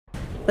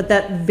But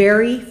that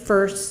very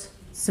first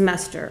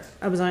semester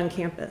I was on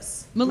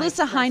campus.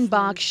 Melissa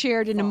Heinbach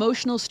shared an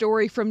emotional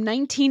story from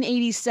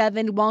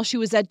 1987 while she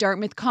was at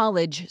Dartmouth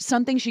College,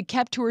 something she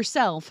kept to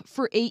herself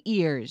for 8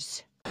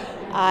 years.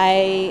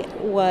 I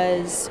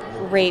was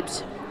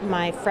raped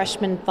my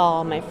freshman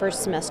fall, my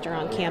first semester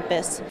on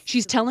campus.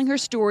 She's telling her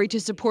story to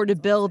support a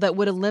bill that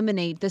would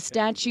eliminate the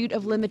statute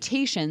of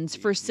limitations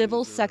for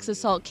civil sex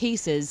assault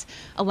cases,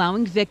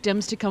 allowing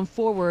victims to come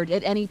forward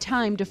at any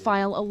time to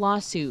file a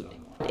lawsuit.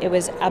 It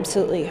was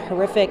absolutely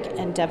horrific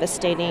and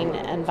devastating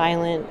and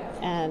violent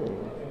and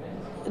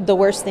the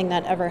worst thing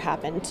that ever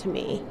happened to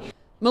me.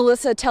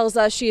 Melissa tells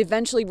us she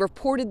eventually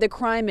reported the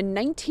crime in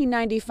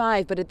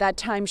 1995, but at that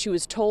time she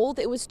was told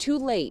it was too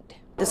late.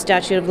 The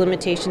statute of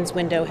limitations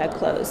window had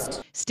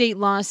closed. State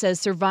law says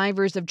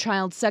survivors of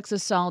child sex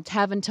assault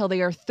have until they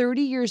are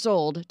 30 years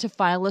old to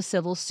file a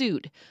civil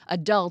suit.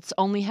 Adults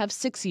only have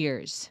 6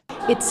 years.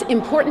 It's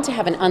important to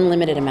have an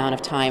unlimited amount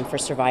of time for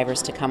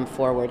survivors to come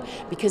forward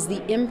because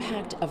the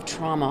impact of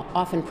trauma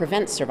often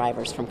prevents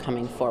survivors from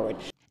coming forward.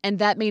 And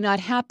that may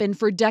not happen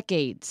for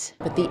decades.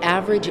 But the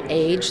average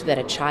age that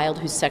a child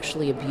who's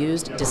sexually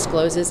abused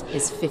discloses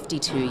is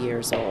 52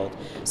 years old.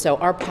 So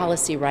our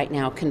policy right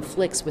now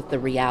conflicts with the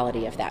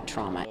reality of that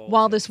trauma.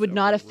 While this would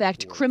not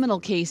affect criminal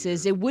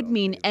cases, it would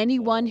mean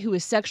anyone who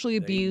is sexually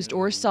abused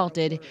or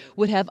assaulted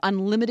would have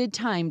unlimited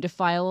time to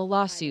file a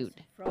lawsuit.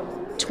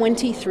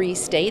 23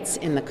 states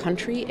in the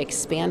country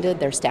expanded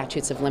their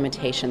statutes of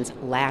limitations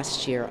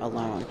last year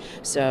alone.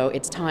 So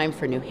it's time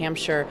for New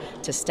Hampshire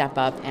to step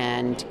up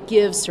and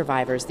give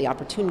survivors the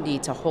opportunity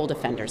to hold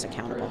offenders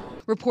accountable.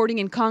 Reporting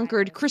in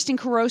Concord, Kristen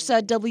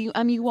Carosa,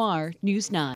 WMUR News 9.